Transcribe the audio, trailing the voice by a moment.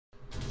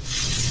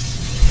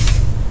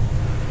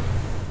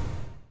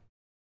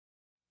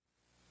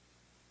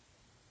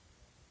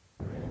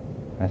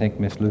I think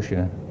Miss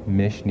Lucia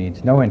Mish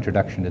needs no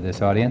introduction to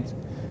this audience.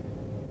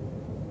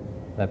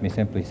 Let me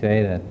simply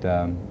say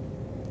that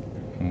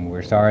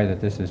we're sorry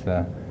that this is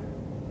the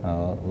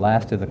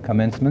last of the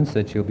commencements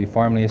that she'll be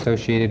formally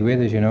associated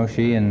with. As you know,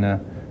 she and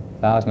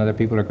 1,000 other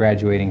people are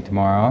graduating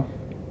tomorrow.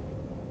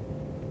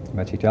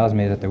 But she tells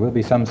me that there will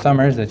be some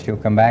summers that she'll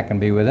come back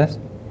and be with us.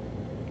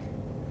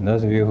 And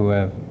those of you who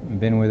have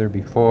been with her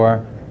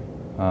before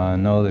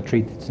know the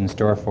treat that's in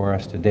store for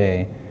us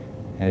today,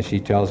 as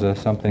she tells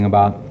us something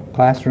about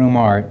classroom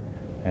art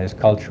as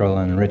cultural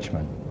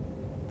enrichment.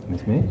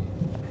 Miss Mish?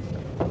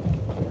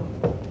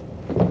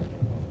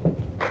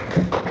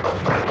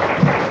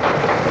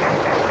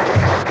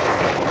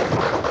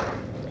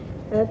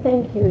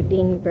 Thank you,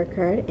 Dean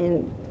Burkhardt,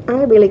 and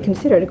I really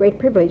consider it a great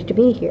privilege to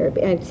be here.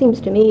 It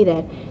seems to me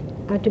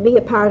that to be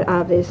a part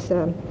of this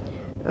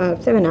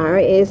seminar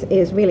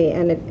is really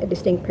a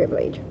distinct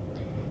privilege.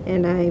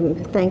 And I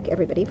thank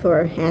everybody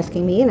for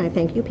asking me, and I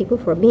thank you people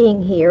for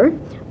being here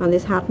on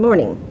this hot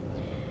morning.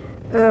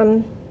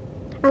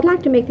 I'd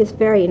like to make this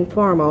very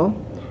informal.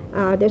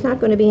 There's not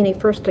going to be any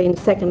firstly and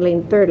secondly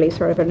and thirdly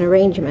sort of an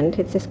arrangement.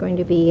 It's just going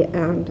to be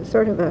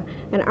sort of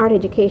an art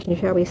education,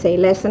 shall we say,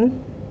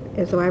 lesson,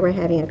 as though I were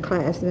having a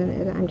class,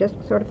 and I'm just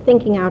sort of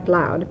thinking out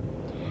loud.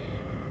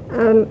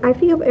 I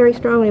feel very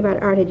strongly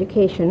about art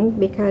education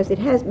because it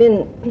has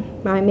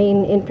been my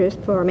main interest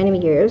for many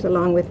years,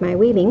 along with my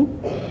weaving.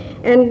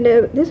 And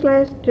this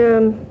last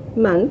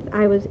month,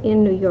 I was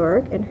in New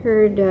York and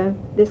heard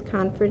this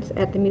conference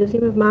at the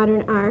Museum of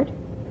Modern Art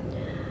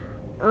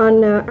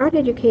on art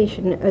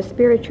education, a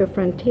spiritual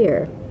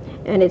frontier,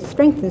 and it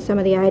strengthened some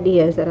of the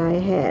ideas that I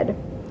had.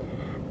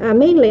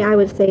 Mainly, I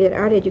would say that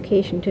art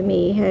education to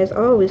me has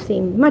always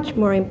seemed much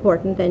more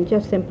important than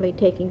just simply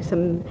taking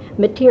some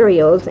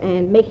materials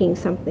and making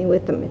something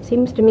with them. It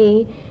seems to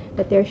me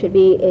that there should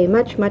be a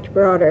much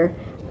broader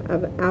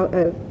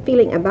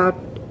feeling about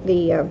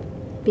the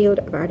field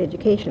of art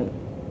education.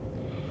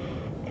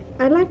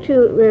 I'd like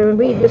to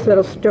read this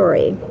little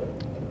story.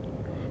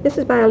 This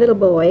is by a little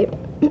boy.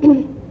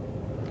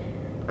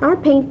 Our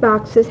paint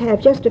boxes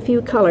have just a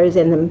few colors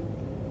in them.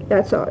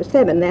 That's all.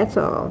 7, that's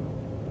all.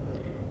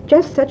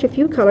 Just such a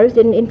few colors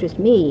didn't interest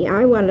me.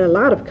 I wanted a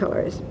lot of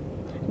colors.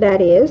 That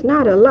is,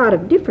 not a lot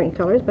of different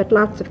colors, but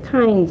lots of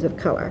kinds of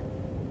color.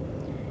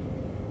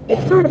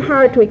 It's sort of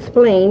hard to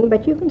explain,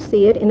 but you can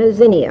see it in a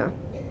zinnia.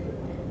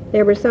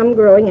 There were some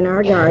growing in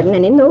our garden,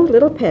 and in those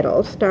little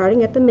petals,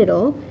 starting at the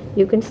middle,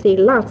 you can see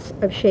lots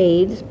of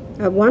shades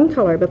of one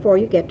color before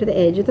you get to the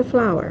edge of the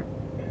flower.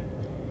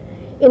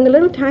 In the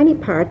little tiny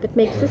part that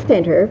makes the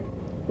center,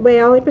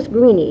 well, it was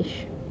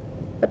greenish,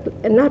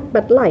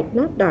 but light,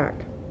 not dark.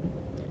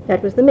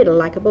 That was the middle,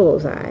 like a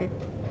bullseye.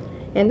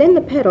 And then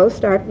the petals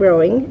start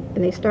growing,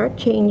 and they start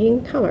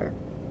changing color.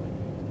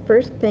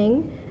 First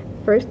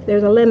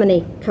there's a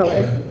lemony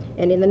color,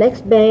 and in the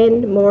next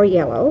band, more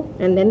yellow,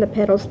 and then the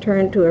petals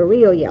turn to a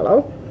real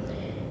yellow,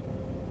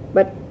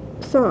 but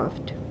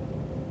soft.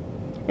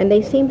 And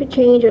they seem to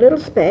change a little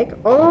speck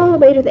all the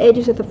way to the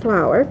edges of the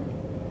flower,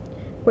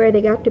 where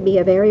they got to be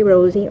a very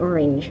rosy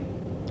orange.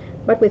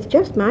 But with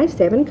just my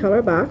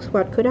 7-color box,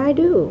 what could I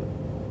do?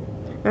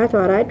 I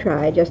thought I'd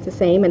try just the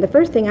same, and the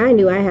first thing I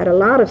knew, I had a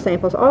lot of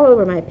samples all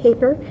over my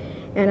paper,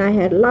 and I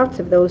had lots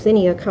of those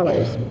zinnia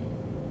colors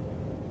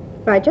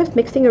by just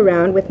mixing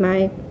around with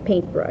my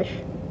paintbrush.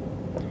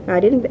 I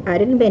didn't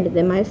invent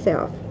them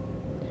myself.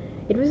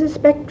 It was a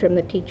spectrum,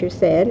 the teacher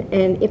said,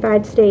 and if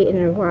I'd stay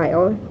in a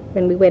while,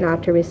 when we went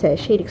out to recess,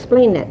 she'd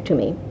explain that to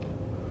me.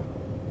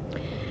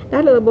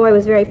 That little boy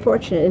was very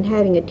fortunate in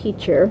having a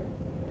teacher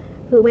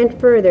who went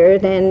further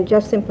than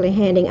just simply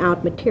handing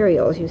out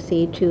materials, you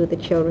see, to the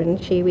children.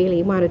 She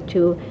really wanted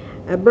to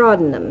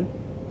broaden them.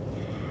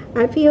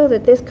 I feel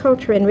that this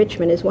culture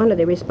enrichment is one of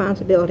the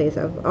responsibilities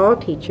of all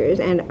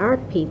teachers, and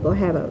art people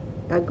have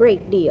a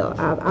great deal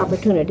of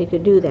opportunity to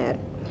do that.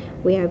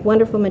 We have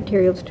wonderful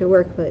materials to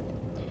work with.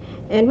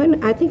 And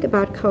when I think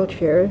about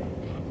culture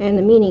and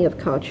the meaning of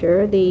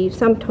culture, the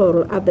sum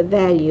total of the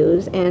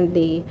values and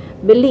the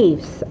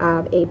beliefs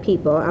of a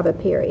people, of a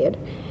period,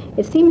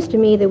 it seems to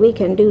me that we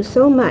can do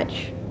so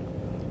much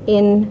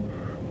in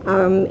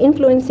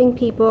influencing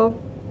people.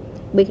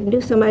 We can do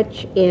so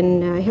much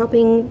in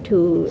helping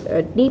to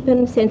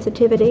deepen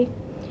sensitivity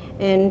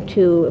and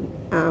to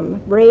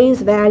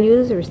raise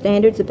values or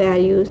standards of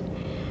values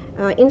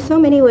in so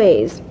many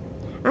ways.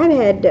 I've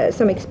had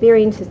some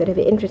experiences that have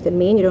interested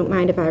me, and you don't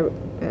mind if I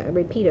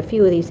repeat a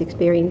few of these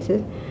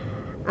experiences.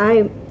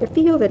 I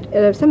feel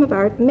that some of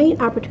our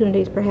main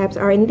opportunities perhaps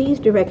are in these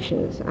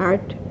directions: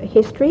 art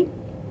history,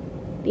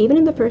 even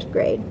in the first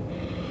grade,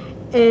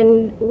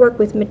 and work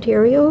with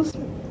materials,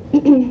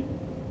 and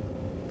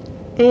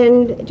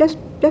just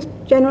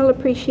general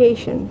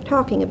appreciation,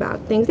 talking about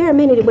things. There are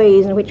many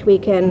ways in which we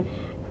can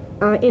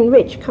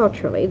enrich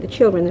culturally the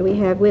children that we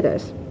have with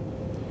us.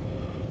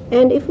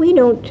 And if we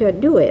don't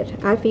do it,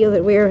 I feel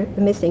that we're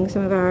missing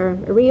some of our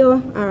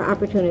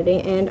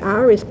opportunity and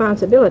our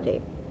responsibility.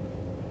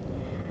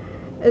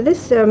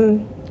 This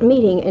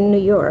meeting in New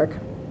York,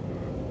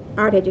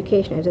 Art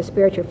Education as a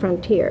Spiritual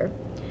Frontier,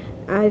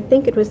 I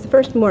think it was the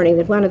first morning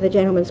that one of the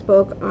gentlemen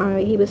spoke.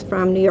 He was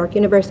from New York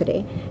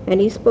University, and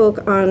he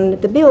spoke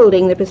on the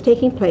building that was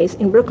taking place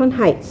in Brooklyn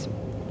Heights.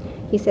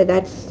 He said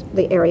that's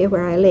the area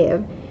where I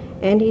live,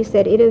 and he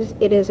said it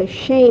is a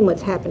shame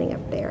what's happening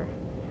up there.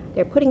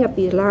 They're putting up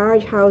these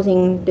large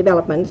housing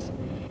developments,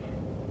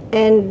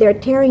 and they're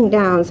tearing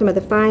down some of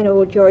the fine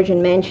old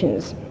Georgian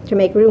mansions to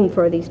make room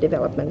for these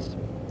developments.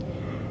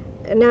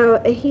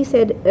 Now, he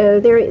said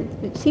there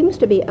seems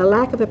to be a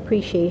lack of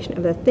appreciation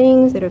of the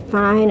things that are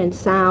fine and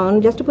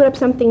sound just to put up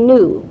something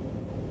new.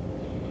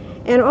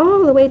 And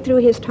all the way through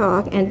his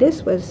talk, and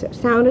this was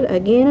sounded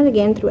again and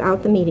again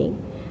throughout the meeting,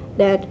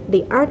 that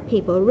the art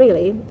people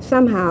really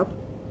somehow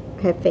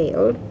have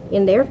failed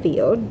in their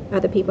field,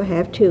 other people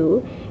have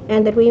too,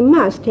 and that we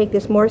must take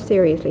this more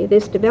seriously,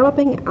 this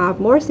developing of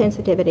more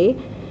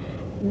sensitivity,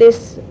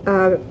 this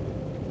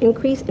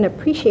increase in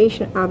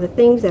appreciation of the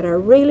things that are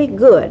really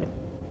good,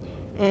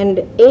 and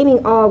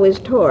aiming always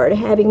toward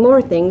having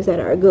more things that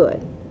are good.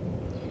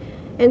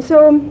 And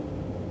so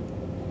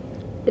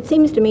it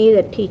seems to me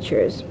that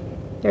teachers,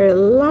 there are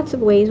lots of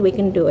ways we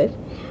can do it.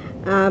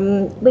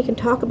 We can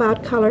talk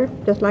about color,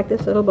 just like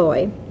this little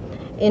boy,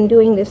 in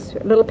doing this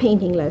little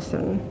painting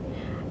lesson.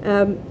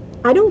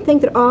 I don't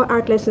think that all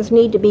art lessons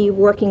need to be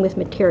working with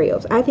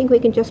materials. I think we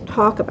can just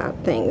talk about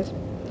things.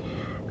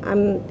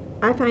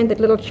 I find that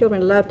little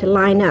children love to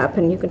line up,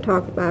 and you can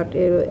talk about,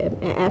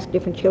 ask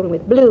different children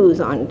with blues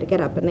on to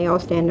get up, and they all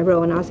stand in a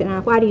row, and I'll say,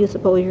 now, why do you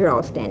suppose you're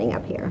all standing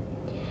up here?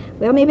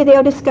 Well, maybe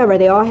they'll discover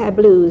they all have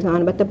blues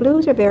on, but the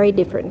blues are very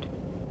different.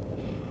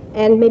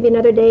 And maybe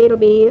another day it'll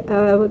be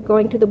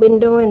going to the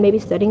window and maybe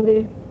studying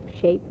the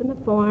shape and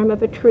the form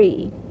of a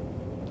tree.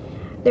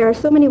 There are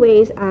so many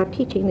ways of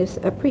teaching this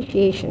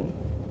appreciation.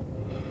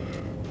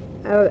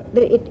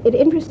 It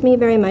interests me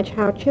very much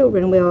how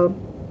children will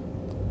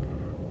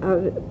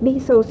be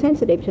so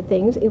sensitive to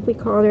things if we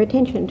call their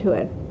attention to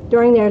it.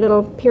 During their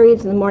little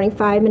periods in the morning,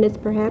 5 minutes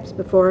perhaps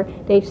before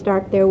they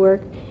start their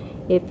work,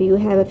 if you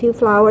have a few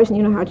flowers, and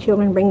you know how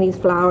children bring these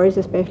flowers,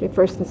 especially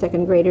first and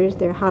second graders,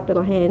 their hot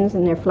little hands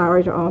and their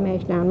flowers are all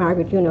mashed down.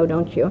 Margaret, you know,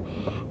 don't you?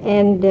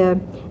 And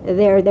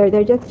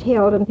they're just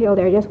held until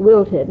they're just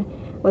wilted.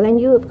 Well, then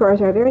you, of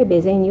course, are very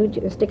busy, and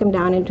you stick them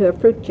down into a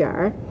fruit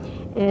jar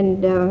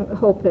and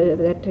hope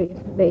that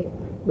they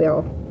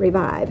will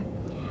revive.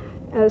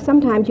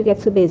 Sometimes you get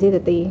so busy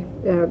that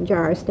the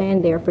jars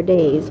stand there for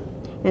days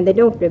and they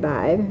don't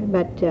revive,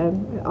 but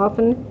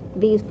often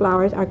these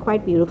flowers are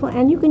quite beautiful,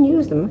 and you can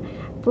use them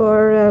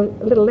for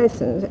little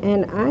lessons.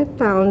 And I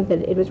found that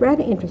it was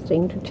rather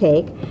interesting to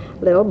take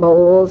little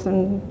bowls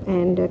and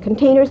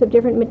containers of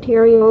different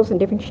materials and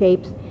different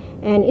shapes,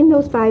 and in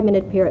those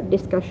 5-minute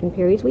discussion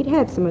periods, we'd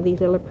have some of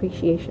these little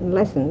appreciation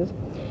lessons.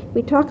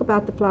 We talk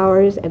about the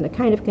flowers and the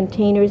kind of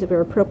containers that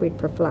are appropriate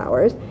for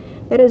flowers.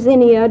 That a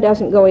zinnia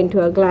doesn't go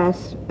into a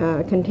glass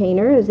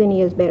container. A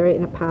zinnia is better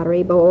in a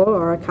pottery bowl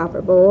or a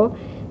copper bowl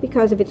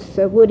because of its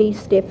woody,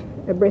 stiff,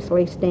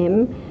 bristly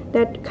stem.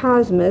 That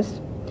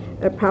cosmos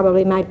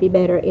probably might be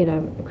better in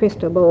a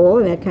crystal bowl,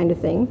 and that kind of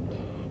thing.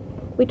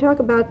 We talk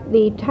about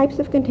the types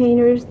of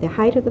containers, the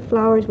height of the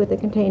flowers with the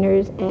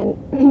containers, and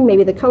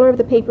maybe the color of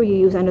the paper you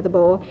use under the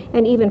bowl,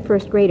 and even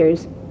first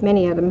graders,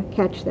 many of them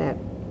catch that.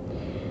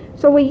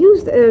 So we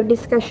use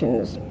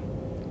discussions.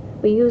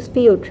 We use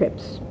field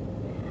trips.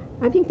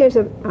 I think there's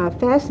a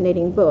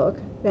fascinating book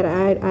that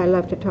I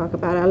love to talk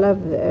about. I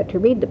love to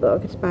read the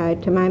book. It's by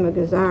Tamima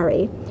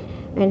Ghazari,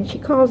 and she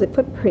calls it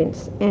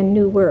Footprints and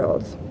New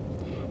Worlds.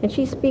 And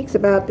she speaks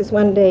about this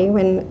one day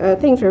when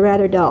things were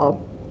rather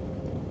dull,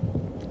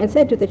 and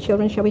said to the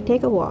children, shall we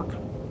take a walk?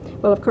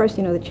 Well, of course,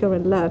 you know, the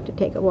children loved to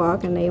take a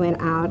walk, and they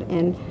went out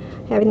and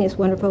having this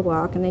wonderful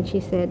walk. And then she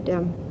said,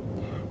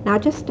 now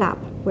just stop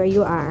where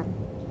you are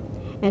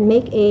and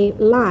make a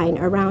line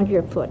around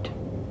your foot.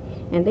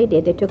 And they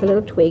did. They took a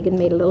little twig and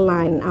made a little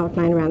line, an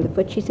outline around the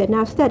foot. She said,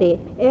 now study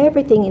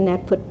everything in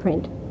that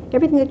footprint,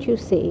 everything that you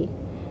see.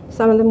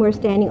 Some of them were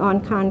standing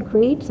on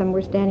concrete, some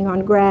were standing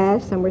on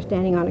grass, some were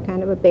standing on a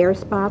kind of a bare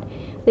spot.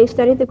 They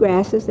studied the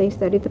grasses, they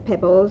studied the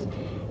pebbles,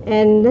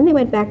 and then they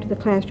went back to the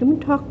classroom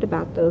and talked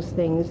about those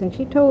things. And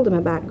she told them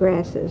about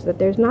grasses, that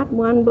there's not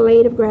one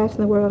blade of grass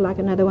in the world like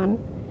another one.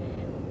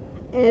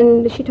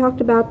 And she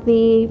talked about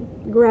the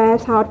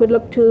grass, how it would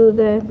look to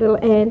the little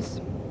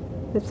ants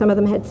that some of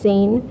them had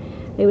seen.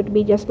 It would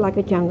be just like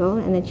a jungle.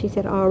 And then she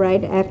said, all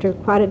right, after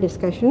quite a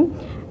discussion,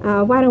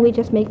 why don't we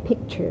just make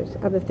pictures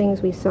of the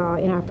things we saw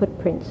in our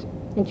footprints?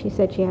 And she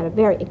said she had a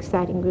very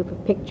exciting group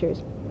of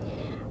pictures.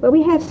 Well,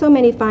 we have so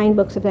many fine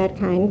books of that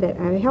kind that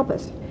help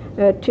us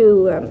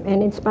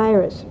and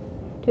inspire us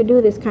to do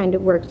this kind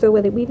of work, so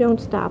that we don't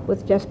stop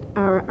with just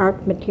our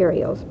art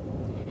materials.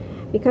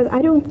 Because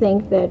I don't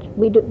think that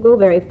we go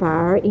very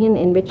far in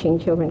enriching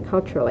children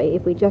culturally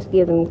if we just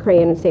give them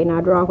crayon and say,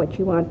 now draw what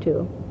you want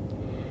to.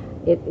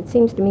 It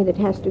seems to me that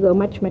it has to go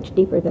much, much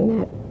deeper than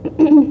that.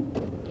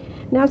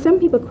 Now, some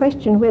people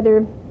question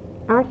whether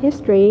art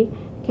history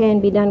can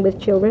be done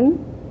with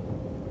children.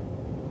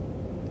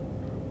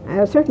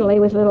 Certainly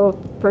with little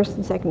first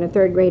and second and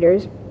third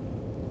graders.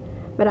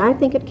 But I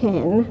think it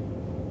can.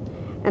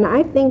 And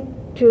I think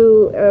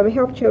to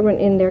help children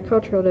in their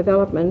cultural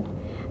development,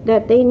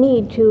 that they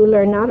need to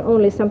learn not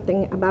only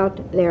something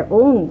about their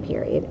own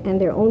period and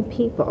their own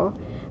people,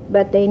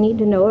 but they need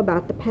to know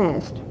about the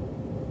past.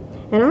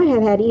 And I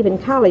have had even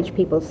college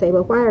people say,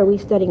 well, why are we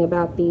studying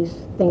about these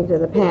things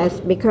of the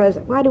past? Because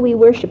why do we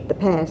worship the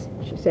past,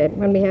 she said,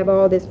 when we have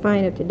all this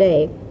fine of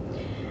today?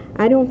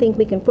 I don't think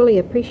we can fully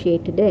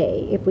appreciate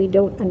today if we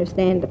don't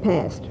understand the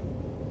past.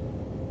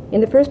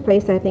 In the first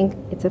place, I think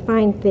it's a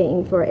fine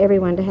thing for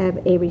everyone to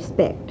have a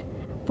respect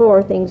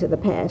for things of the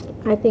past.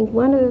 I think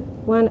one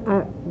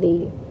of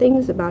the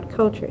things about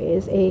culture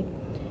is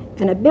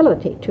an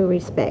ability to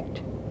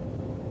respect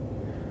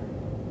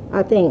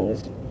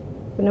things,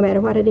 no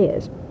matter what it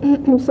is.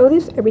 So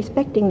this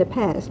respecting the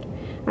past,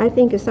 I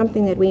think, is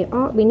something that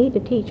we need to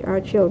teach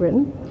our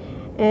children,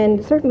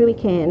 and certainly we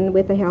can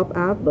with the help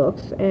of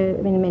books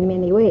in many,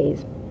 many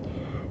ways.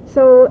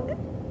 So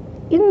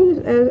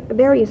in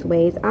various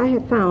ways, I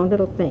have found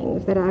little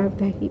things that I've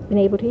been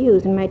able to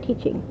use in my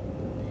teaching.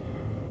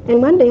 And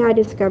one day I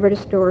discovered a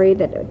story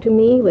that to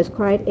me was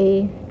quite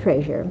a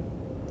treasure.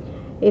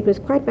 It was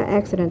quite by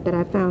accident that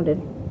I found it.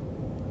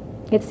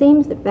 It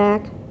seems that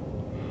back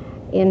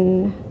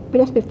in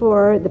just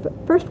before the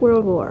First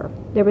World War,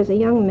 there was a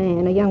young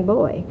man, a young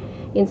boy,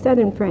 in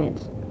southern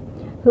France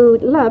who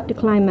loved to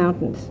climb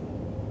mountains.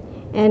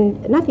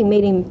 And nothing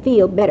made him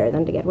feel better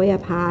than to get way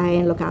up high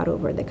and look out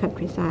over the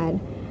countryside,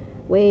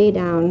 way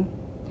down.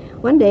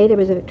 One day there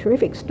was a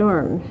terrific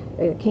storm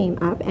came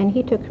up, and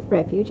he took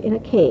refuge in a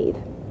cave.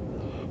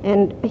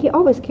 And he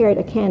always carried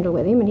a candle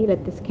with him, and he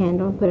lit this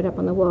candle and put it up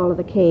on the wall of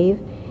the cave.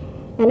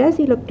 And as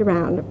he looked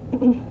around,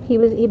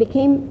 he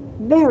became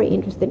very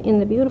interested in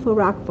the beautiful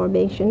rock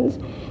formations,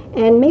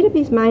 and made up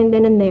his mind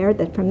then and there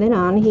that from then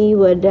on he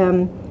would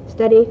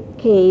study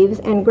caves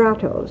and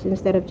grottos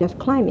instead of just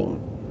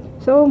climbing.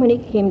 So when he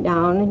came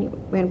down and he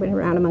went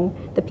around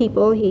among the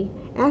people, he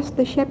asked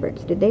the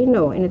shepherds, did they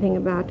know anything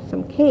about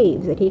some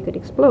caves that he could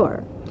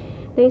explore?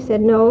 They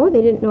said no,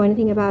 they didn't know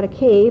anything about a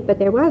cave, but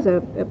there was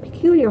a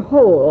peculiar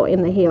hole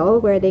in the hill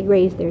where they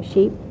grazed their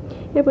sheep.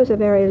 It was a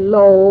very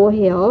low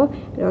hill,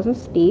 it wasn't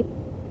steep,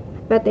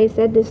 but they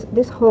said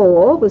this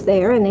hole was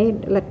there, and they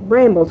let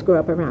brambles grow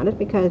up around it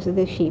because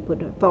the sheep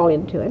would fall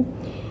into it.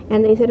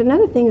 And they said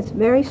another thing that's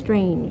very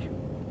strange.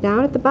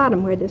 Down at the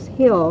bottom where this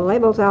hill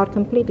levels out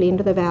completely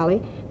into the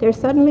valley, there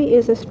suddenly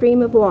is a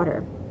stream of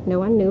water. No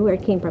one knew where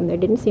it came from. There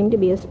didn't seem to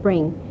be a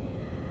spring.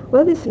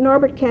 Well, this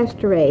Norbert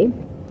Castoret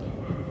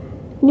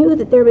knew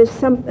that there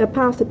was a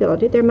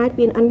possibility there might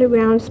be an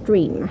underground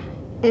stream.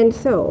 And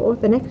so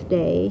the next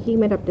day he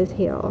went up this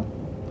hill,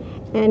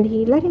 and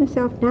he let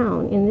himself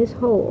down in this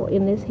hole,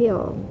 in this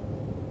hill.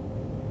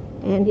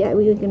 And yeah,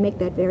 we can make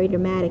that very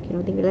dramatic, you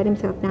know. He let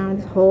himself down in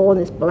this hole, in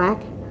this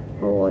black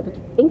hole. It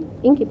was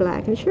inky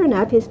black, and sure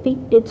enough, his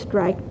feet did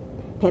strike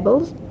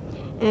pebbles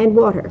and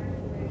water.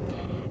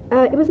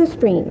 It was a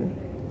stream,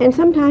 and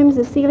sometimes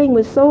the ceiling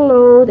was so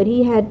low that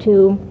he had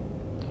to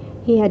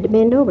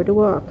bend over to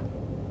walk.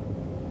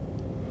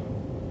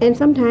 And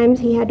sometimes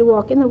he had to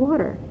walk in the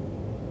water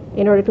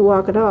in order to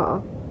walk at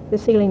all. The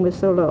ceiling was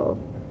so low.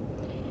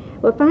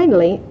 Well,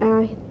 finally,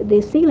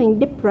 the ceiling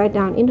dipped right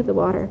down into the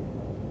water.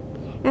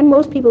 And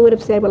most people would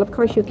have said, well, of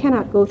course you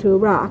cannot go through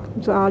rock,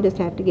 so I'll just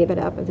have to give it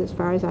up as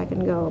far as I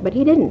can go. But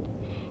he didn't.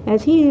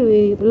 As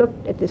he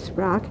looked at this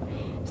rock,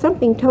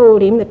 something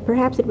told him that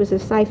perhaps it was a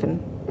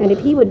siphon. And if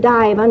he would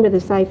dive under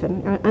the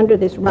siphon, under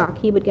this rock,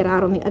 he would get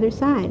out on the other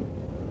side.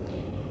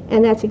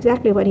 And that's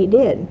exactly what he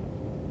did.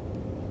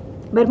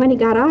 But when he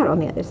got out on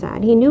the other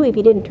side, he knew if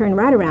he didn't turn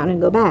right around and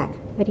go back,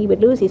 that he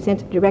would lose his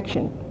sense of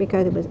direction,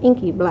 because it was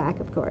inky black,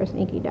 of course,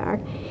 inky dark.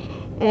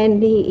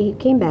 And he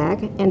came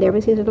back, and there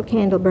was his little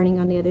candle burning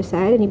on the other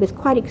side, and he was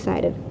quite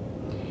excited.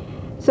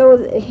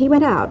 So he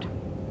went out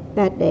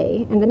that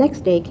day, and the next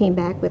day came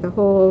back with a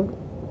whole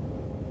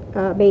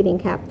bathing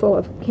cap full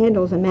of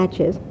candles and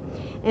matches.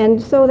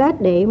 And so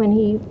that day, when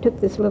he took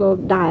this little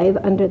dive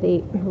under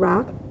the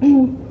rock,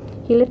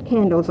 he lit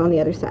candles on the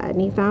other side,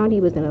 and he found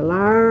he was in a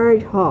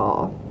large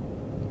hall,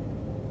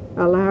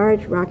 a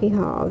large rocky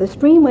hall. The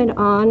stream went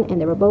on, and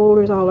there were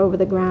boulders all over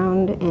the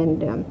ground,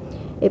 and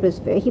he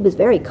was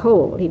very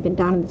cold. He'd been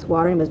down in this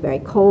water and was very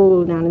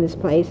cold down in this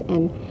place,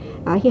 and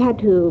he had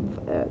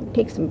to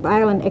take some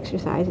violent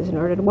exercises in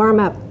order to warm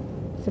up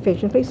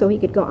sufficiently so he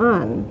could go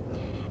on.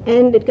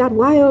 And it got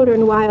wilder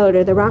and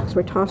wilder. The rocks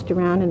were tossed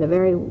around in a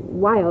very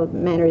wild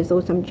manner, as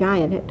though some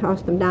giant had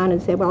tossed them down and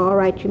said, well, all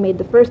right, you made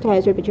the first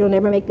hazard, but you'll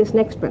never make this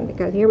next one,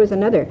 because here was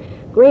another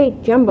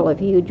great jumble of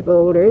huge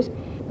boulders.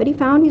 But he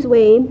found his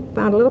way,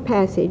 found a little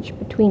passage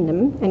between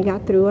them, and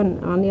got through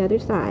on the other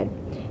side.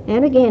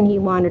 And again he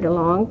wandered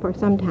along for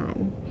some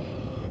time.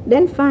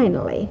 Then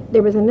finally,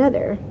 there was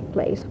another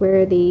place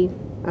where the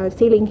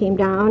ceiling came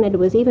down, and it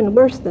was even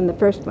worse than the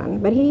first one,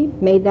 but he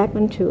made that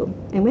one too.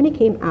 And when he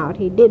came out,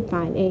 he did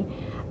find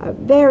a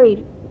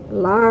very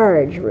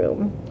large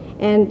room,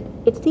 and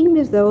it seemed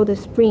as though the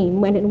stream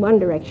went in one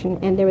direction,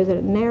 and there was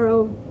a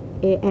narrow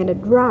and a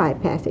dry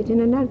passage in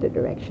another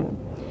direction.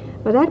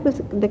 Well, that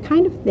was the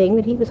kind of thing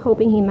that he was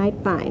hoping he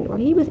might find. Well,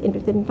 he was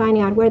interested in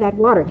finding out where that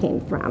water came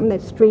from,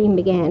 that stream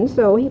began,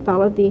 so he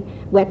followed the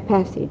wet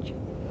passage.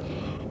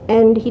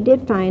 And he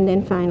did find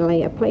then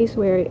finally a place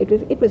where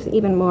it was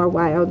even more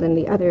wild than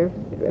the other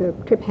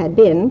trip had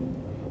been.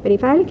 But he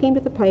finally came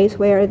to the place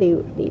where the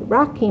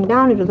rock came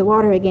down into the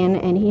water again,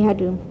 and he had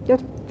to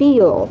just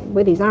feel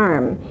with his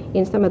arm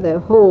in some of the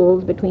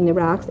holes between the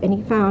rocks, and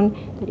he found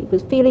that he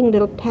was feeling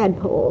little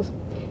tadpoles.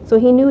 So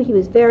he knew he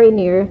was very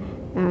near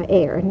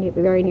air, and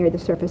very near the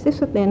surface.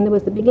 This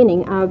was the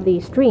beginning of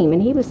the stream,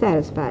 and he was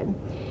satisfied.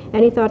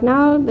 And he thought,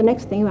 now the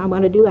next thing I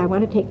want to do, I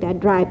want to take that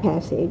dry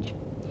passage.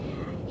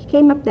 He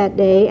came up that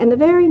day, and the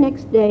very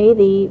next day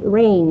the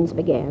rains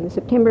began, the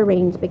September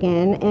rains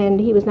began, and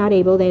he was not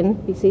able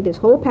then, you see this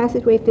whole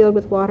passageway filled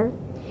with water,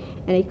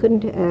 and he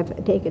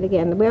couldn't take it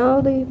again.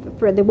 Well,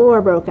 the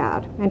war broke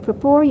out, and for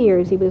 4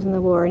 years he was in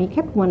the war, and he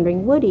kept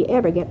wondering, would he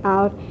ever get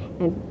out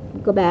and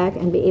go back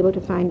and be able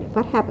to find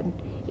what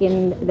happened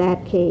in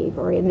that cave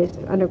or in this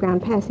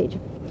underground passage.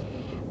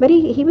 But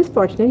he was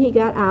fortunate. He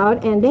got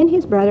out, and then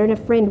his brother and a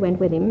friend went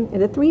with him,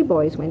 and the 3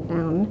 boys went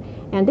down,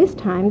 and this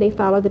time they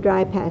followed the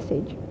dry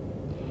passage.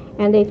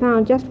 And they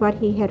found just what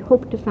he had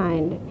hoped to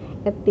find.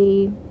 At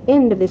the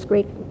end of this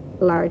great,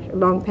 large,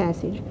 long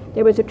passage,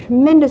 there was a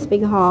tremendous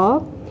big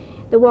hall.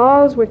 The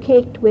walls were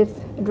caked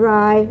with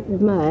dry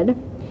mud,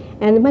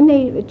 and when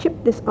they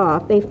chipped this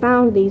off, they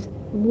found these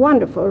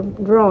wonderful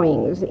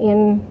drawings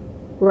in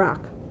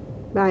rock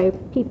by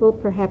people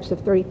perhaps of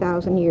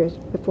 30,000 years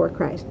before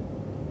Christ.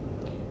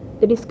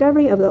 The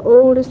discovery of the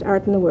oldest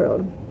art in the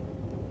world,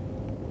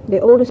 the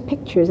oldest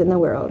pictures in the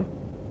world.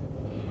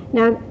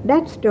 Now,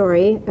 that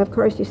story, of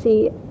course, you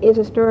see, is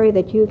a story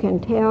that you can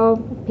tell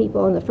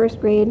people in the 1st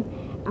grade,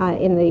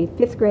 in the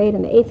 5th grade,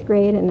 and the 8th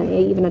grade, and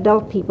even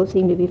adult people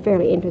seem to be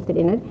fairly interested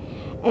in it.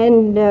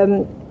 And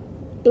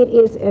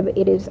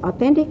it is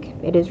authentic,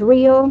 it is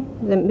real.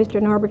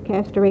 Mr. Norbert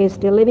Castore is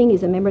still living.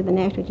 He's a member of the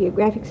National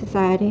Geographic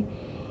Society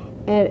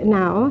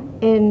now,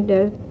 and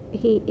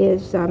he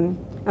is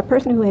a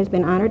person who has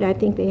been honored. I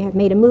think they have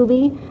made a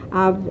movie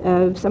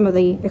of some of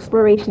the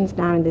explorations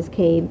down in this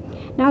cave.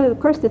 Now, of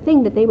course, the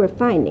thing that they were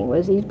finding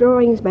was these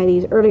drawings by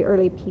these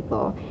early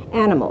people,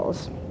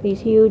 animals, these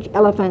huge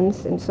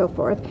elephants and so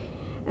forth.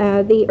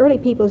 The early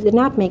peoples did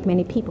not make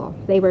many people.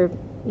 They were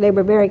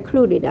very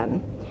crudely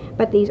done.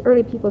 But these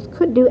early peoples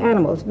could do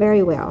animals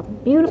very well.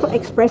 Beautiful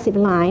expressive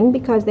line,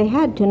 because they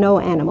had to know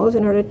animals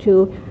in order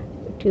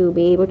to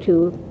be able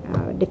to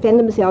defend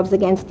themselves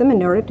against them,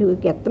 in order to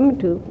get them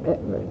to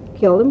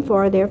kill them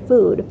for their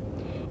food.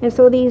 And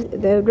so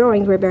the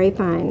drawings were very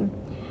fine.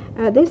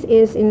 This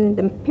is in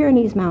the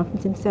Pyrenees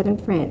Mountains in southern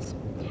France.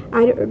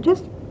 I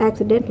just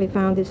accidentally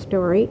found this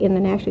story in the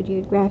National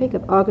Geographic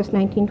of August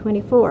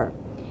 1924.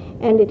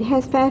 And it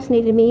has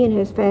fascinated me and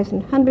has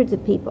fascinated hundreds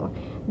of people.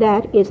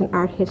 That is an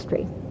art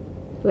history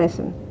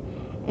lesson.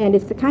 And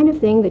it's the kind of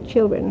thing that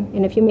children,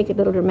 and if you make it a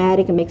little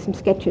dramatic and make some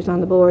sketches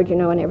on the board, you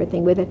know, and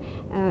everything with it,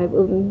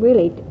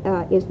 really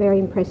is very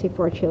impressive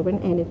for children,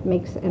 and it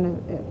makes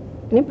an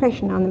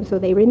impression on them so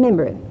they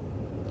remember it.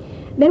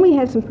 Then we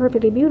have some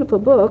perfectly beautiful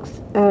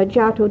books.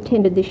 Giotto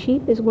Tended the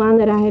Sheep is one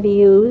that I have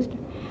used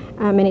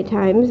many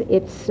times.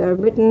 It's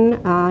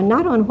written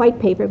not on white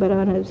paper, but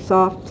on a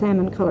soft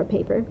salmon color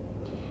paper.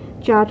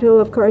 Giotto,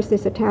 of course,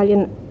 this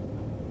Italian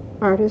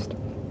artist,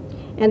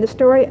 and the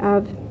story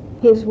of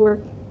his work,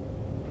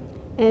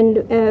 and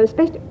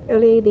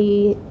especially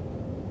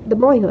the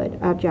boyhood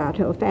of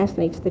Giotto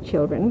fascinates the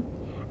children.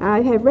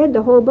 I have read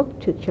the whole book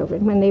to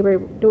children when they were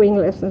doing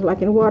lessons,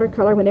 like in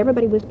watercolor, when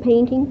everybody was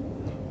painting.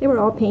 They were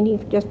all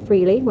painting just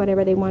freely,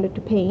 whatever they wanted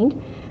to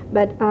paint.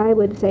 But I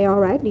would say, all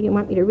right, do you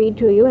want me to read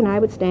to you? And I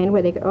would stand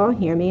where they could all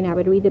hear me, and I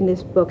would read them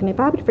this book. And if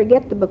I would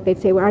forget the book,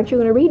 they'd say, well, aren't you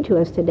going to read to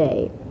us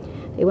today?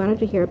 They wanted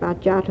to hear about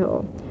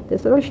Giotto,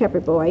 this little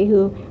shepherd boy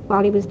who,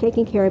 while he was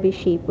taking care of his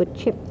sheep, would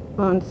chip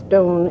on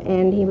stone,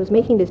 and he was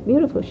making this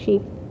beautiful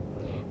sheep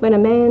when a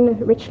man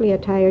richly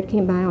attired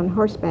came by on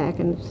horseback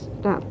and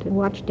stopped and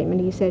watched him, and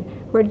he said,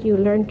 where did you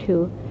learn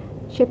to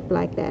chip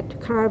like that, to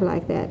carve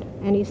like that?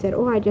 And he said,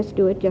 oh, I just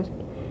do it just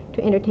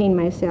to entertain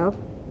myself,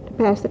 to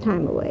pass the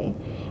time away.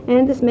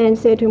 And this man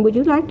said to him, would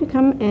you like to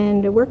come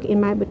and work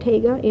in my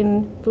bottega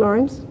in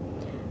Florence?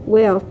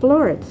 Well,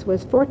 Florence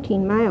was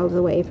 14 miles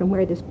away from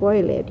where this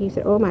boy lived. He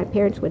said, oh, my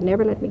parents would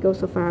never let me go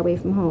so far away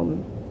from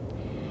home.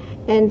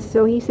 And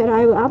so he said,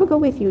 I will go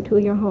with you to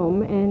your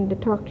home and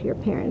talk to your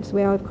parents.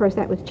 Well, of course,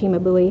 that was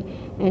Cimabue,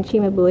 and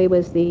Cimabue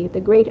was the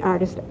great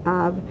artist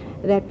of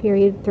that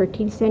period,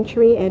 13th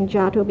century, and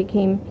Giotto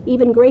became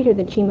even greater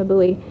than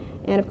Cimabue.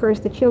 And of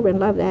course, the children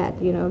loved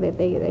that, you know, that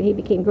he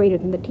became greater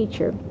than the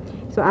teacher.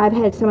 So I've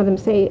had some of them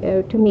say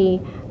to me,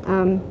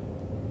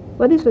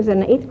 well, this was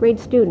an 8th grade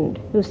student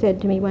who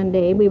said to me one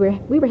day, we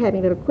were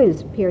having little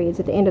quiz periods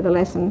at the end of the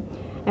lesson.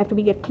 After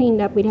we get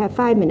cleaned up, we'd have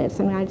 5 minutes,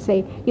 and I'd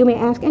say, you may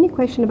ask any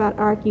question about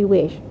art you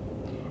wish,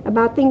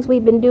 about things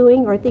we've been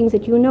doing or things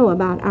that you know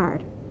about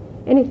art,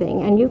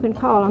 anything, and you can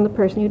call on the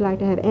person you'd like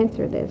to have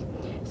answer this.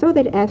 So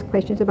they'd ask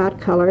questions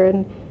about color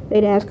and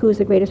they'd ask who's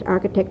the greatest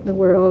architect in the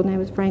world, and I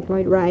was Frank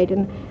Lloyd Wright,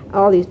 and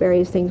all these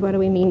various things. What do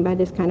we mean by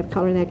this kind of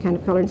color and that kind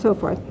of color, and so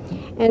forth.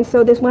 And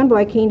so this one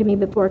boy came to me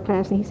before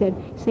class, and he said,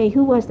 "Say,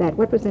 who was that?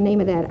 What was the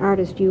name of that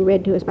artist you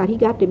read to us about? He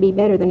got to be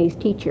better than his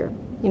teacher,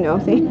 you know,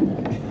 see?"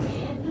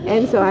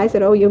 And so I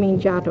said, "Oh, you mean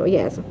Giotto,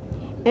 yes."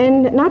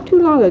 And not too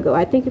long ago,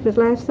 I think it was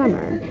last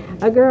summer,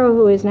 a girl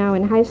who is now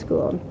in high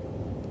school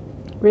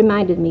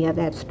reminded me of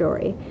that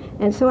story.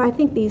 And so I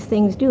think these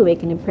things do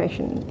make an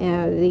impression,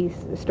 these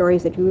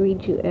stories that you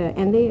read to,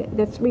 and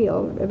that's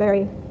real,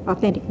 very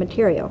authentic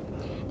material.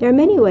 There are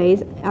many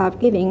ways of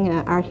giving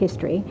art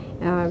history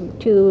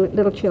to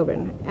little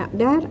children.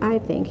 That, I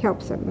think,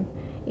 helps them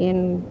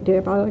in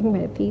developing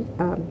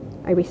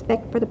a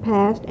respect for the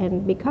past,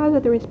 and because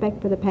of the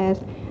respect for the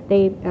past,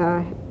 they,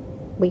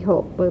 we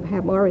hope, will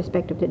have more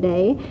respect of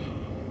today.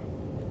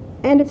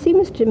 And it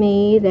seems to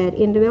me that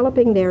in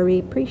developing their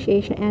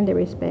appreciation and their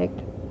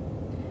respect,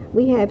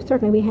 we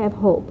have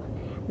hope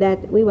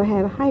that we will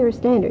have higher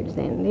standards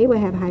then. They will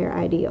have higher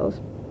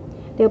ideals.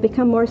 They'll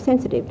become more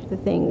sensitive to the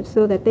things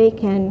so that they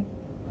can,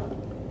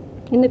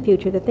 in the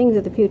future, the things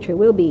of the future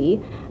will be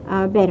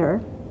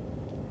better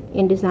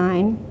in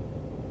design,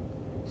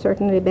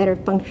 certainly better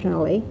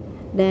functionally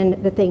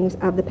than the things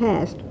of the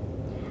past.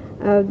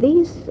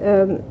 These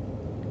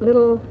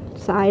little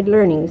side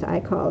learnings, I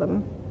call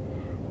them,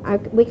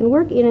 we can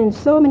work in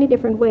so many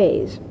different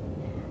ways.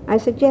 I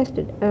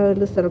suggested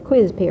this little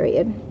quiz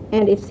period,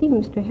 and it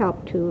seems to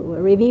help to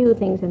review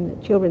things in the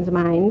children's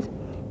minds.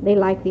 They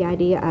like the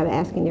idea of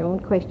asking their own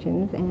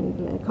questions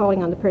and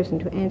calling on the person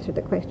to answer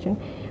the question.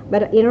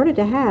 But in order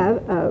to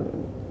have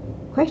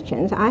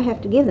questions, I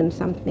have to give them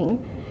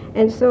something.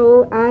 And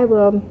so I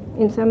will,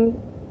 in some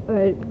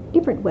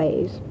different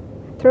ways,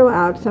 throw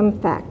out some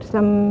fact,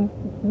 some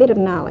bit of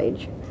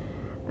knowledge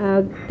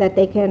that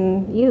they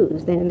can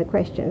use then in the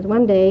questions.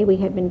 One day we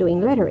had been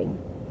doing lettering.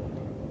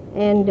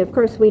 And of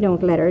course we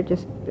don't letter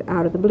just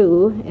out of the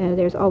blue.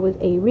 There's always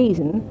a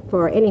reason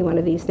for any one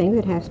of these things.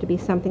 It has to be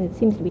something that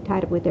seems to be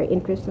tied up with their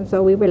interests. And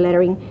so we were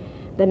lettering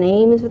the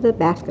names of the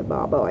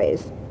basketball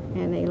boys.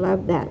 And they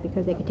loved that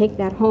because they could take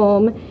that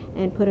home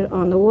and put it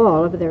on the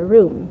wall of their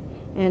room,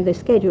 and the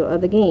schedule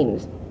of the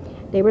games.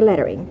 They were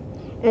lettering.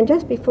 And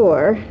just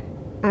before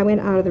I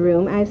went out of the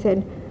room, I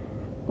said,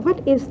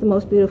 "What is the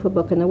most beautiful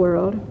book in the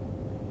world?"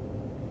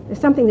 There's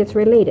something that's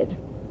related,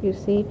 you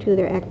see, to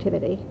their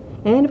activity.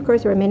 And of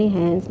course there were many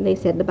hands, and they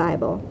said the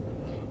Bible.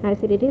 And I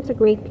said, it is a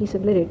great piece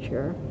of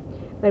literature,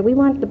 but we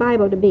want the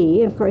Bible to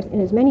be, of course, in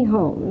as many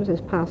homes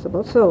as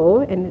possible,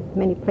 so, and as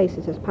many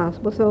places as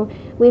possible, so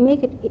we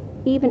make it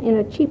even in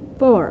a cheap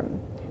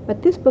form.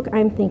 But this book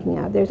I'm thinking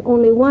of, there's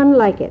only one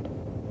like it.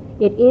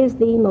 It is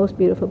the most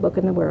beautiful book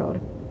in the world.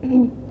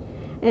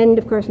 And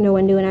of course no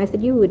one knew, and I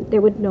said,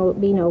 there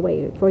would be no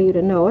way for you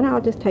to know, and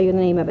I'll just tell you the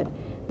name of it,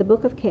 The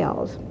Book of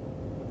Kells.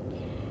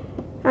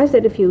 I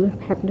said, if you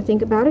happen to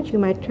think about it, you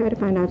might try to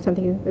find out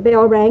something. The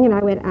bell rang, and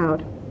I went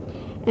out.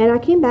 And I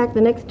came back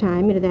the next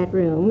time into that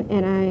room,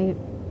 and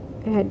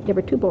there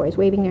were two boys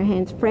waving their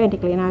hands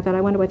frantically, and I thought,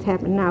 I wonder what's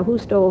happening now. Who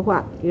stole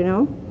what, you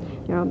know?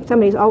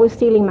 Somebody's always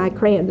stealing my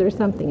crayons or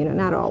something, you know,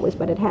 not always,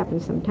 but it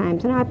happens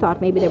sometimes. And I thought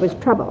maybe there was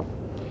trouble.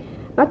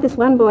 But this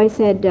one boy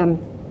said,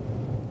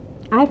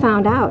 I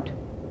found out.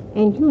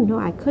 And you know,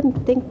 I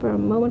couldn't think for a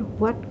moment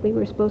what we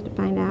were supposed to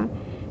find out,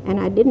 and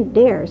I didn't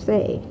dare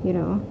say, you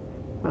know.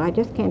 Well, I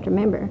just can't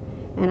remember.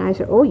 And I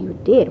said, oh, you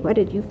did. What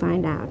did you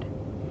find out?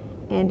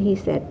 And he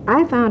said,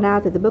 I found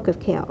out that the Book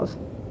of Kells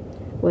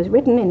was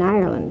written in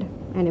Ireland,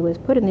 and it was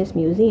put in this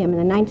museum in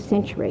the 9th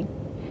century.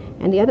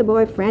 And the other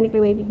boy frantically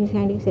waving his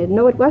hand, he said,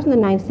 no, it wasn't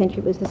the 9th century,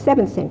 it was the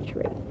 7th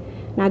century.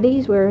 Now,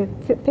 these were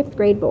 5th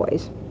grade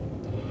boys.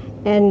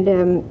 And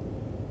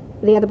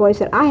the other boy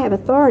said, I have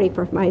authority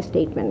for my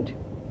statement.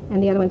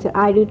 And the other one said,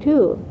 I do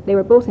too. They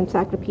were both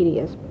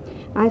encyclopedias.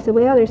 I said,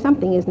 well, there's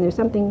something, isn't there?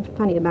 Something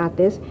funny about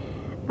this.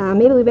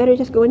 Maybe we better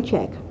just go and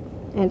check.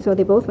 And so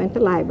they both went to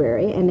the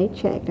library, and they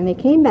checked, and they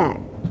came back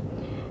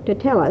to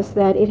tell us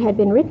that it had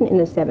been written in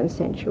the 7th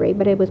century,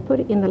 but it was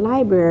put in the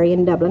library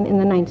in Dublin in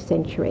the 9th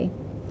century.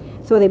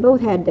 So they both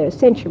had their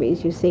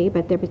centuries, you see,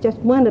 but there was just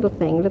one little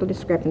thing, little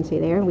discrepancy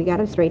there, and we got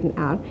it straightened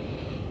out.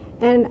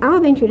 And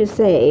I'll venture to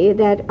say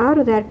that out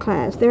of that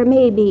class, there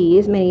may be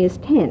as many as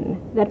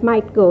 10 that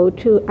might go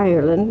to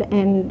Ireland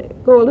and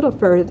go a little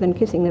further than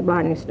kissing the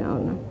Blarney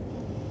Stone.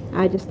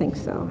 I just think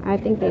so. I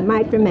think they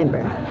might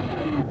remember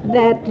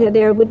that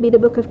there would be the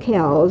Book of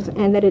Kells,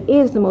 and that it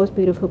is the most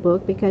beautiful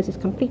book because it's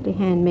completely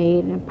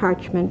handmade and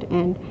parchment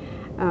and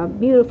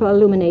beautiful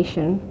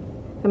illumination,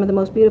 some of the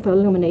most beautiful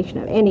illumination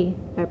of any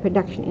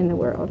production in the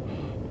world.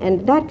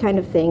 And that kind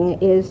of thing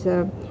is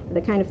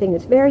the kind of thing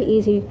that's very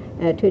easy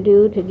to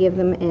do, to give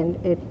them,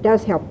 and it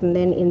does help them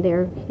then in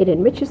their, it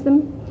enriches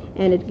them,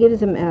 and it gives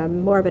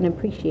them more of an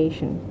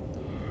appreciation.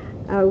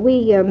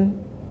 We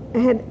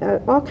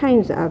had all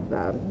kinds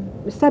of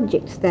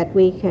subjects that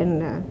we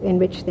can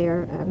enrich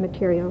their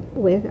material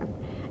with.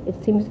 It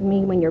seems to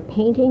me when you're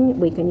painting,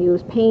 we can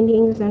use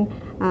paintings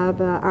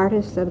of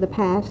artists of the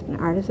past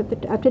and artists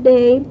of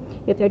today.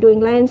 If they're doing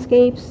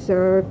landscapes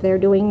or if they're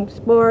doing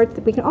sports,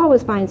 we can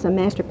always find some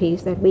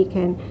masterpiece that we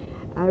can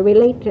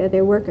relate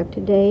their work of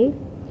today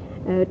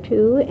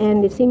to.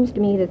 And it seems to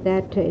me that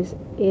that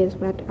is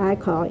what I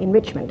call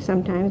enrichment.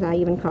 Sometimes I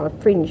even call it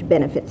fringe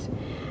benefits.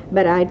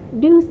 But I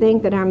do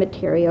think that our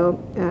material,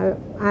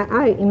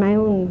 I in my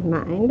own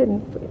mind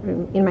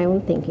and in my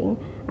own thinking,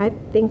 I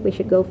think we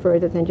should go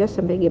further than just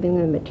somebody giving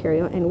them the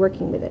material and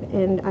working with it.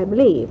 And I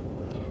believe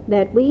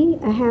that we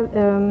have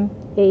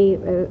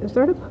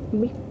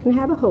we can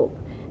have a hope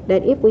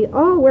that if we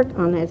all work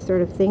on that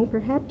sort of thing,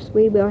 perhaps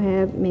we will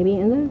have maybe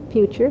in the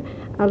future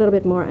a little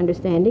bit more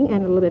understanding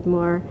and a little bit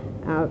more,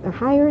 a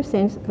higher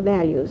sense of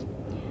values.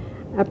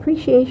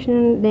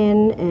 Appreciation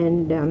then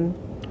and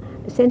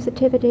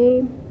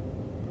sensitivity.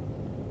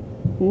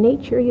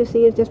 Nature, you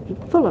see, is just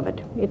full of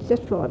it. It's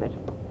just full of it.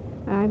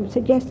 I've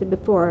suggested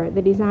before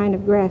the design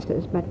of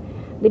grasses, but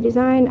the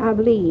design of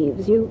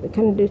leaves, you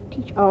can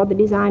teach all the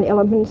design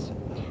elements.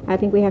 I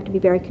think we have to be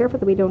very careful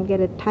that we don't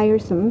get it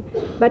tiresome,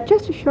 but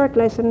just a short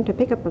lesson to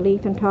pick up a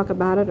leaf and talk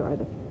about it, or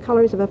the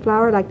colors of a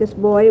flower, like this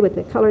boy with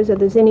the colors of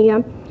the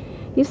zinnia.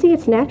 You see,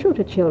 it's natural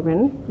to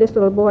children. This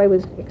little boy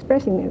was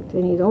expressing it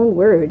in his own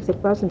words. It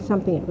wasn't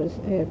something that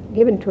was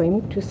given to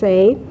him to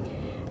say.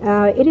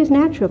 It is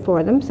natural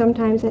for them.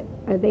 Sometimes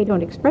they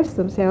don't express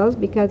themselves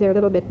because they're a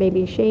little bit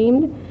maybe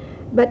ashamed,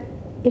 but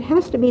it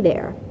has to be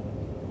there.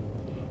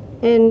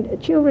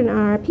 And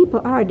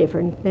people are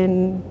different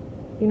than,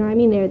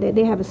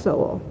 they have a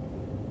soul.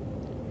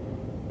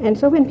 And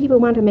so when people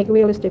want to make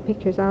realistic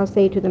pictures, I'll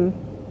say to them,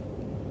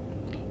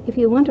 if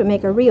you want to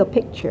make a real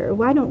picture,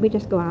 why don't we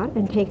just go out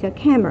and take a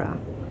camera?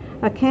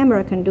 A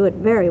camera can do it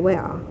very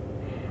well.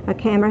 A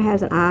camera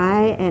has an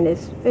eye, and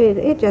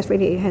it just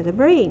really has a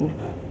brain.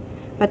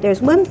 But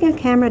there's one thing a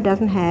camera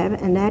doesn't have,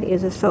 and that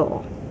is a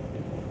soul.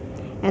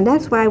 And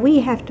that's why we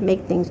have to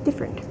make things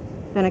different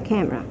than a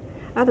camera.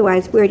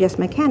 Otherwise, we're just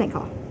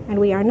mechanical, and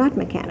we are not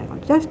mechanical.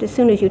 Just as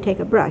soon as you take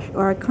a brush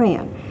or a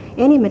crayon,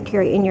 any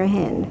material in your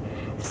hand,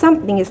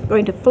 something is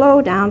going to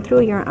flow down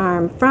through your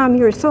arm from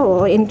your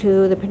soul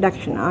into the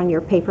production on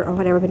your paper or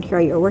whatever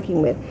material you're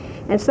working with.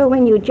 And so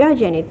when you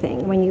judge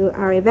anything, when you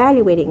are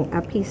evaluating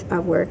a piece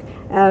of work,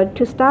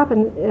 to stop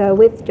and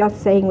with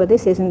just saying, well,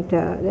 this isn't,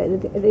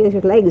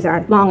 these legs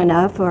aren't long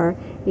enough, or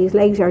these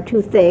legs are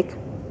too thick,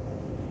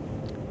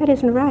 that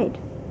isn't right.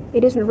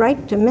 It isn't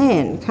right to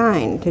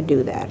mankind to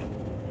do that,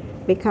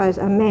 because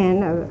a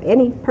man,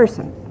 any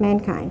person,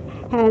 mankind,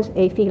 has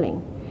a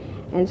feeling.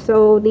 And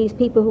so these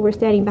people who were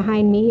standing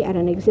behind me at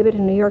an exhibit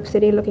in New York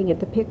City looking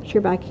at the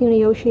picture by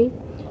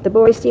Kuniyoshi, the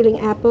boy stealing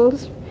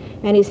apples,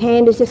 and his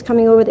hand is just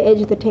coming over the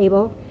edge of the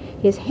table.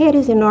 His head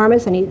is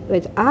enormous, and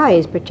his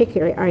eyes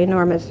particularly are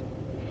enormous.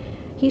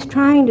 He's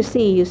trying to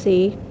see, you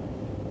see.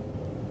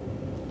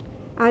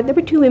 There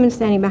were two women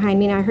standing behind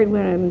me, and I heard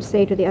one of them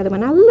say to the other one,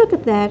 now look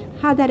at that.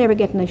 How'd that ever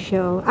get in the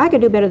show? I could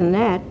do better than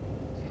that.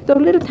 Those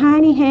little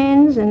tiny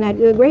hands and that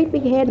great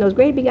big head and those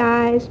great big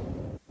eyes.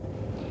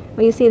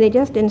 Well, you see, they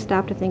just didn't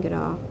stop to think at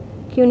all.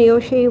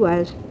 Kuniyoshi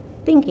was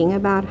thinking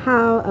about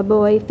how a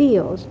boy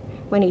feels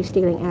when he's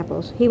stealing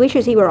apples. He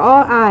wishes he were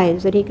all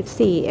eyes, that he could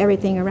see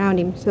everything around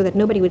him so that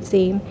nobody would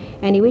see him,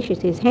 and he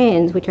wishes his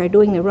hands, which are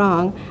doing the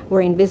wrong,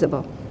 were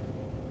invisible.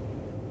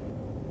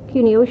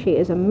 Kuniyoshi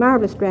is a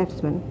marvelous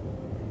draftsman,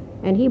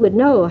 and he would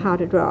know how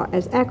to draw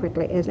as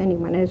accurately as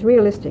anyone, as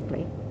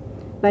realistically.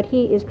 But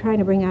he is trying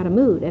to bring out a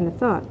mood and a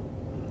thought.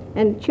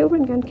 And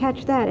children can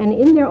catch that, and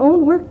in their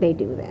own work they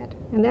do that.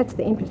 And that's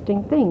the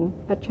interesting thing.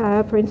 A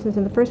child, for instance,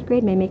 in the first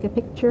grade may make a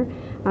picture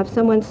of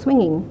someone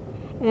swinging,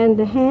 and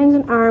the hands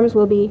and arms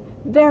will be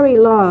very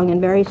long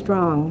and very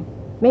strong,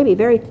 maybe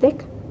very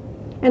thick,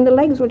 and the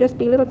legs will just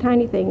be little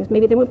tiny things.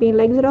 Maybe there won't be any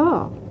legs at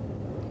all,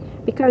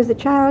 because the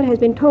child has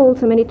been told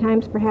so many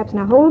times, perhaps,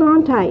 now hold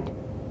on tight.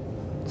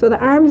 So the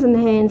arms and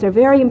the hands are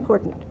very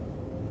important.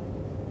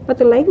 But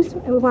the legs,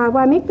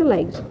 why make the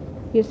legs?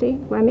 You see,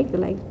 why make the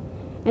legs?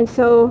 And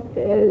so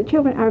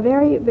children are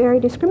very, very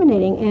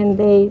discriminating, and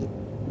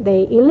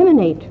they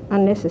eliminate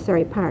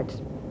unnecessary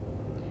parts.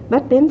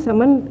 But then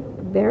someone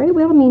very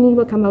well-meaning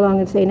will come along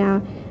and say,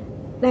 now,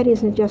 that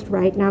isn't just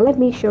right. Now, let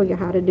me show you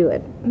how to do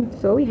it.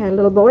 So we had a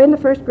little boy in the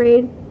first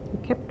grade who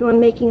kept on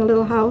making a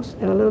little house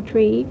and a little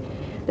tree,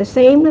 the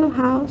same little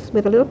house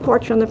with a little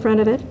porch on the front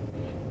of it,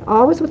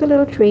 always with a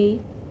little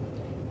tree.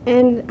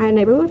 And I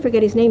never will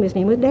forget his name. His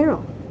name was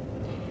Darrell.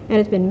 And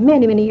it's been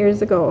many, many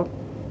years ago.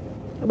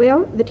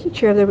 Well, the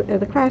teacher of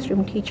the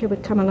classroom teacher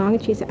would come along,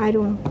 and she said, I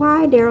don't know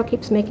why Darrell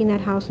keeps making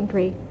that house and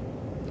tree.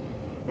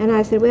 And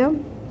I said, well,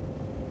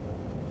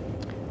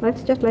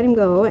 let's just let him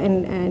go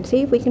and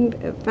see if we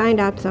can find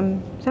out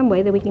some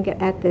way that we can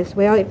get at this.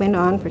 Well, it went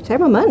on for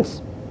several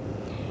months.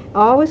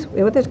 Always,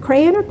 whether it's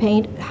crayon or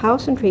paint,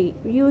 house and tree,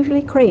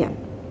 usually crayon.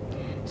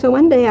 So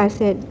one day I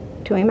said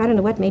to him, I don't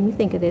know what made me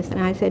think of this,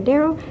 and I said,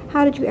 Darrell,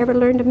 how did you ever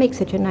learn to make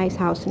such a nice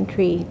house and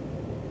tree?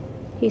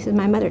 He said,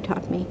 my mother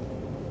taught me.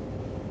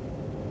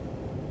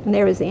 And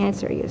there was the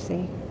answer, you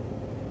see.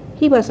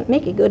 He wasn't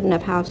making a good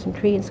enough house and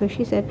tree, and so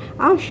she said,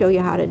 I'll show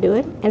you how to do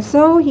it. And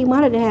so he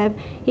wanted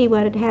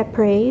to have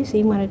praise,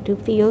 he wanted to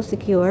feel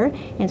secure,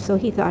 and so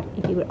he thought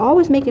if he would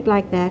always make it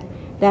like that,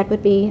 that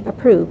would be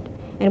approved.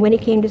 And when he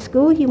came to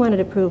school, he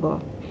wanted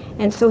approval.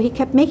 And so he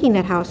kept making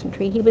that house and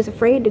tree. He was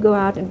afraid to go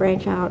out and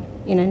branch out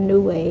in a new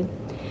way.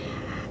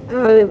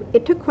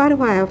 It took quite a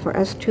while for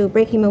us to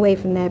break him away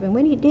from that, and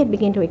when he did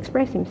begin to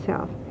express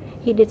himself,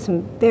 he did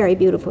some very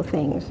beautiful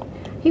things.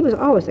 He was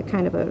always a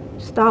kind of a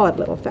stolid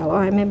little fellow.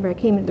 I remember I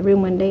came into the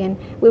room one day and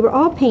we were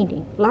all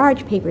painting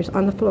large papers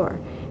on the floor,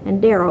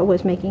 and Darrell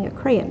was making a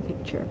crayon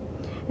picture.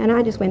 And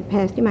I just went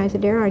past him. I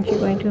said, Darrell, aren't you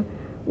going to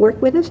work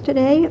with us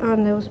today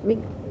on those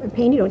big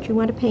painting? Don't you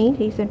want to paint?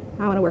 He said,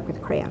 I want to work with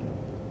a crayon.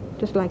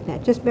 Just like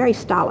that. Just very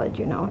stolid,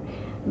 you know.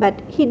 But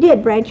he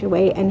did branch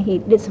away, and he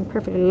did some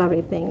perfectly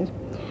lovely things.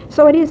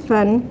 So it is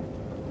fun.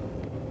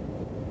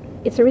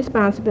 It's a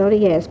responsibility,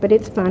 yes, but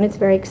it's fun. It's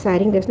very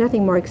exciting. There's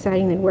nothing more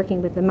exciting than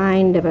working with the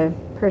mind of a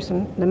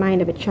person, the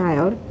mind of a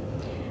child.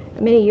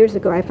 Many years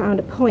ago, I found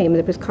a poem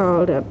that was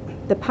called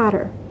The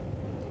Potter.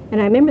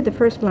 And I remember the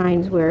first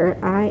lines were,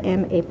 I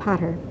am a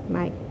potter.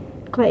 My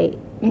clay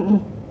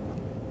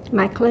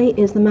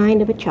is the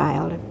mind of a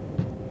child.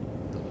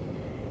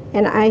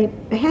 And I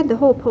had the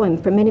whole poem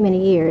for many,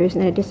 many years,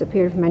 and then it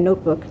disappeared from my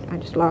notebook. I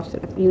just lost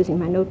it using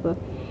my notebook.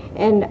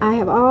 And I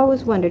have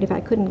always wondered if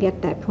I couldn't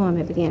get that poem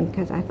up again,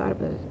 because I thought it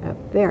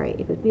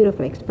was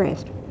beautifully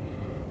expressed.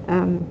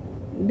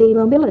 The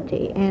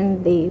mobility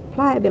and the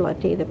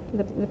pliability, the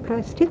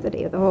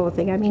plasticity of the whole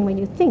thing. I mean, when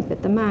you think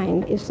that the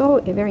mind is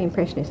so very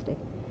impressionistic.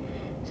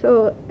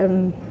 So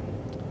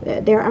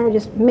there are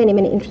just many,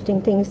 many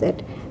interesting things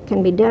that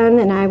can be done,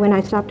 and when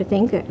I stop to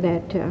think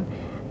that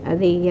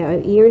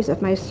the years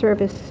of my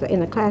service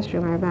in the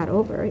classroom are about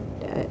over,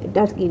 it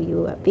does give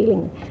you a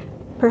feeling.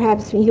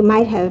 Perhaps you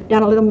might have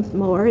done a little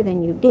more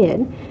than you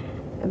did,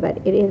 but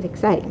it is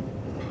exciting.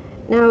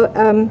 Now,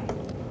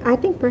 I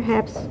think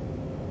perhaps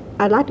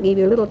I'd like to give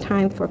you a little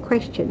time for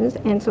questions,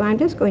 and so I'm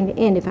just going to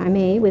end, if I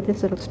may, with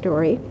this little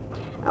story,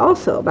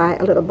 also by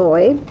a little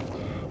boy.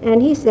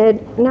 And he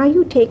said, now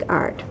you take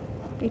art.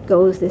 It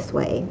goes this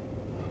way.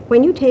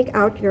 When you take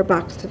out your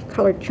box of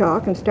colored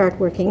chalk and start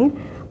working,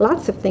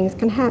 lots of things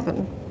can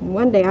happen.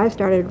 One day I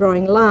started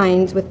drawing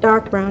lines with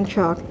dark brown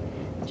chalk,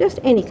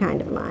 just any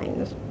kind of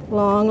lines.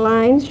 Long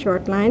lines,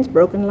 short lines,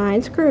 broken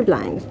lines, curved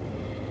lines.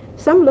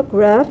 Some look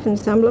rough and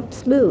some look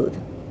smooth.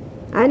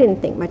 I didn't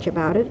think much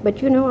about it,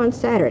 but you know, on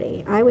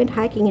Saturday I went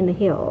hiking in the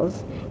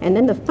hills, and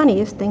then the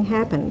funniest thing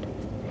happened.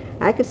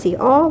 I could see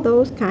all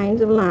those kinds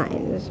of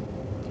lines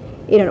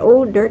in an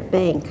old dirt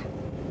bank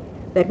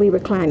that we were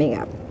climbing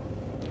up.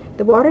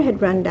 The water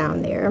had run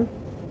down there,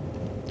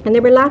 and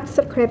there were lots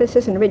of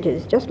crevices and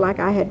ridges, just like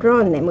I had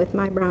drawn them with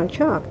my brown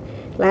chalk.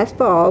 Last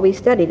fall we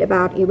studied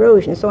about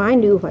erosion, so I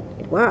knew what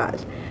it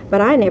was,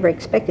 but I never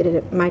expected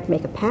it might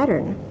make a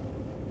pattern.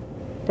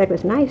 That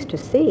was nice to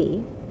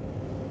see.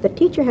 The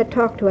teacher had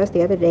talked to us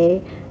the other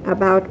day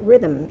about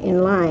rhythm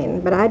in line,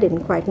 but I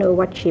didn't quite know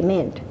what she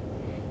meant.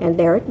 And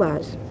there it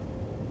was.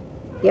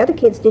 The other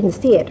kids didn't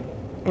see it,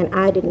 and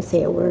I didn't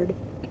say a word.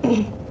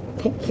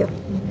 Thank you.